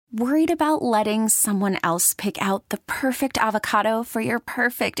Worried about letting someone else pick out the perfect avocado for your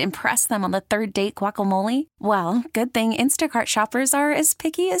perfect impress them on the third date guacamole? Well, good thing Instacart shoppers are as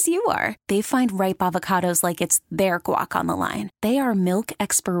picky as you are. They find ripe avocados like it's their guac on the line. They are milk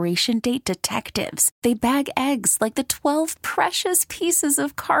expiration date detectives. They bag eggs like the 12 precious pieces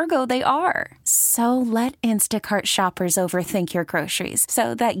of cargo they are. So let Instacart shoppers overthink your groceries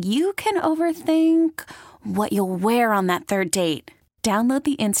so that you can overthink what you'll wear on that third date. Download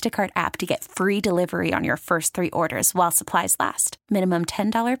the Instacart app to get free delivery on your first 3 orders while supplies last. Minimum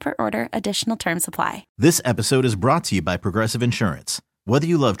 $10 per order. Additional terms apply. This episode is brought to you by Progressive Insurance. Whether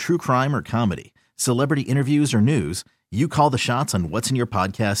you love true crime or comedy, celebrity interviews or news, you call the shots on what's in your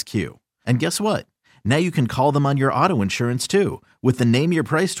podcast queue. And guess what? Now you can call them on your auto insurance too with the Name Your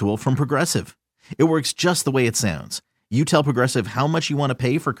Price tool from Progressive. It works just the way it sounds. You tell Progressive how much you want to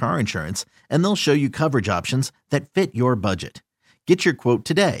pay for car insurance, and they'll show you coverage options that fit your budget. Get your quote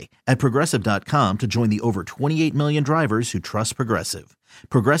today at Progressive.com to join the over 28 million drivers who trust Progressive.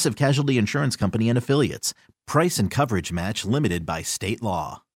 Progressive Casualty Insurance Company and Affiliates. Price and coverage match limited by state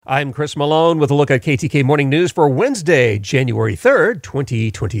law. I'm Chris Malone with a look at KTK Morning News for Wednesday, January 3rd,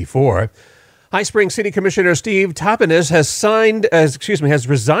 2024. High Springs City Commissioner Steve Tapanis has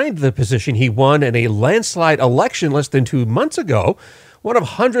resigned the position he won in a landslide election less than 2 months ago. One of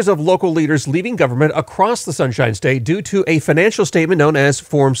hundreds of local leaders leaving government across the Sunshine State due to a financial statement known as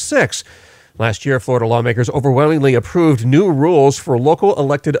Form 6. Last year, Florida lawmakers overwhelmingly approved new rules for local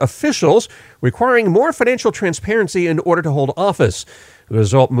elected officials requiring more financial transparency in order to hold office. The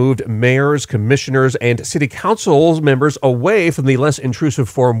result moved mayors, commissioners, and city council members away from the less intrusive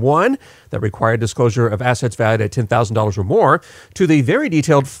Form 1 that required disclosure of assets valued at $10,000 or more to the very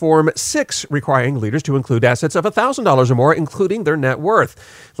detailed Form 6 requiring leaders to include assets of $1,000 or more, including their net worth.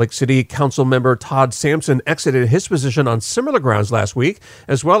 Lake City Council member Todd Sampson exited his position on similar grounds last week,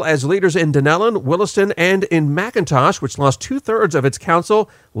 as well as leaders in Denellen, Williston, and in McIntosh, which lost 2/3 of its council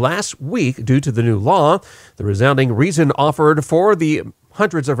last week due to the new law. The resounding reason offered for the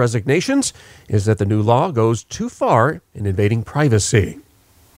hundreds of resignations is that the new law goes too far in invading privacy.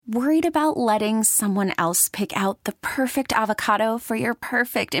 Worried about letting someone else pick out the perfect avocado for your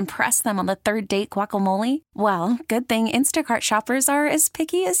perfect impress them on the third date guacamole? Well, good thing Instacart shoppers are as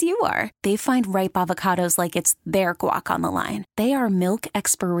picky as you are. They find ripe avocados like it's their guac on the line. They are milk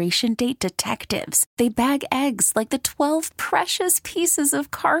expiration date detectives. They bag eggs like the 12 precious pieces of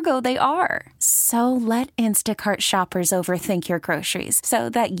cargo they are. So let Instacart shoppers overthink your groceries so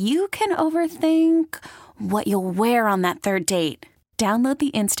that you can overthink what you'll wear on that third date. Download the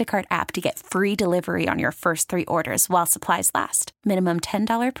Instacart app to get free delivery on your first 3 orders while supplies last. Minimum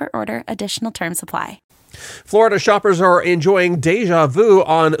 $10 per order. Additional terms apply. Florida shoppers are enjoying deja vu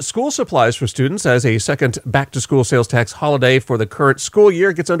on school supplies for students as a second back-to-school sales tax holiday for the current school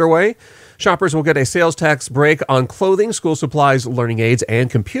year gets underway. Shoppers will get a sales tax break on clothing, school supplies, learning aids,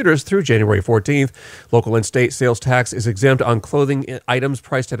 and computers through January 14th. Local and state sales tax is exempt on clothing items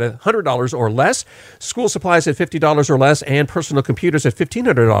priced at $100 or less, school supplies at $50 or less, and personal computers at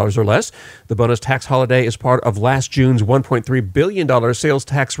 $1,500 or less. The bonus tax holiday is part of last June's $1.3 billion sales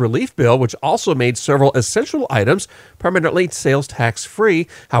tax relief bill, which also made several essential items permanently sales tax free.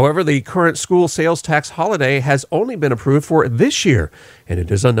 However, the current school sales tax holiday has only been approved for this year, and it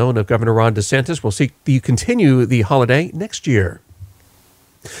is unknown if Governor Ron DeSantis will seek to continue the holiday next year.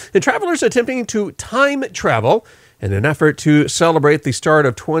 And travelers attempting to time travel in an effort to celebrate the start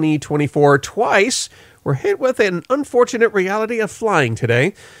of 2024 twice were hit with an unfortunate reality of flying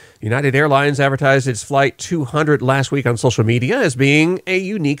today. United Airlines advertised its Flight 200 last week on social media as being a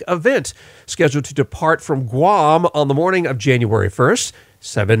unique event, scheduled to depart from Guam on the morning of January 1st.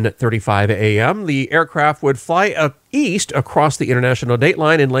 7:35 a.m. The aircraft would fly east across the international date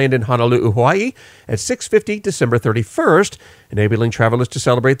line and land in Honolulu, Hawaii at 6:50 December 31st, enabling travelers to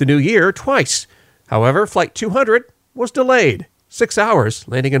celebrate the new year twice. However, Flight 200 was delayed 6 hours,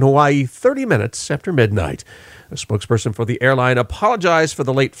 landing in Hawaii 30 minutes after midnight. A spokesperson for the airline apologized for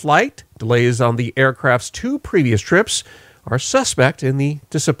the late flight. Delays on the aircraft's 2 previous trips are suspect in the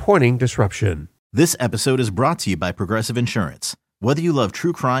disappointing disruption. This episode is brought to you by Progressive Insurance. Whether you love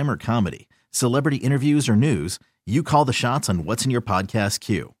true crime or comedy, celebrity interviews or news, you call the shots on what's in your podcast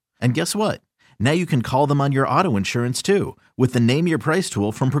queue. And guess what? Now you can call them on your auto insurance too with the Name Your Price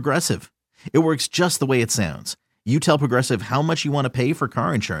tool from Progressive. It works just the way it sounds. You tell Progressive how much you want to pay for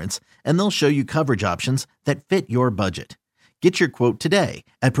car insurance, and they'll show you coverage options that fit your budget. Get your quote today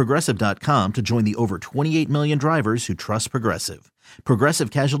at Progressive.com to join the over 28 million drivers who trust Progressive. Progressive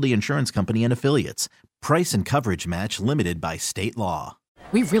Casualty Insurance Company and Affiliates. Price and coverage match limited by state law.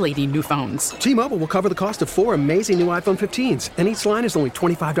 We really need new phones. T-Mobile will cover the cost of 4 amazing new iPhone 15s, and each line is only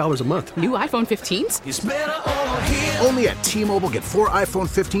 $25 a month. New iPhone 15s? It's better over here. Only at T-Mobile, get 4 iPhone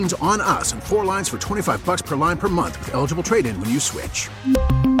 15s on us and 4 lines for $25 per line per month with eligible trade-in when you switch.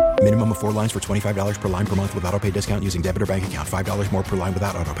 Minimum of 4 lines for $25 per line per month with autopay discount using debit or bank account. $5 more per line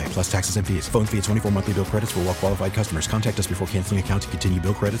without autopay, plus taxes and fees. Phone fee at 24 monthly bill credits for well-qualified customers. Contact us before canceling account to continue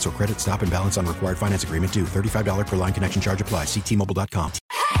bill credits or credit stop and balance on required finance agreement due. $35 per line connection charge applies. See T-Mobile.com.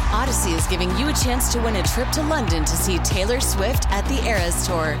 Odyssey is giving you a chance to win a trip to London to see Taylor Swift at the Eras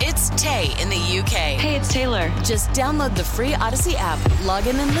Tour. It's Tay in the UK. Hey, it's Taylor. Just download the free Odyssey app, log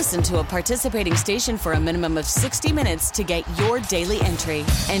in and listen to a participating station for a minimum of 60 minutes to get your daily entry.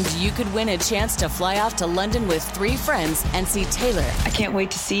 And you could win a chance to fly off to London with 3 friends and see Taylor. I can't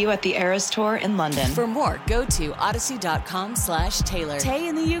wait to see you at the Eras Tour in London. For more, go to odyssey.com/Taylor. Tay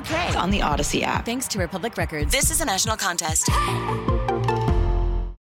in the UK. It's on the Odyssey app. Thanks to Republic Records. This is a national contest.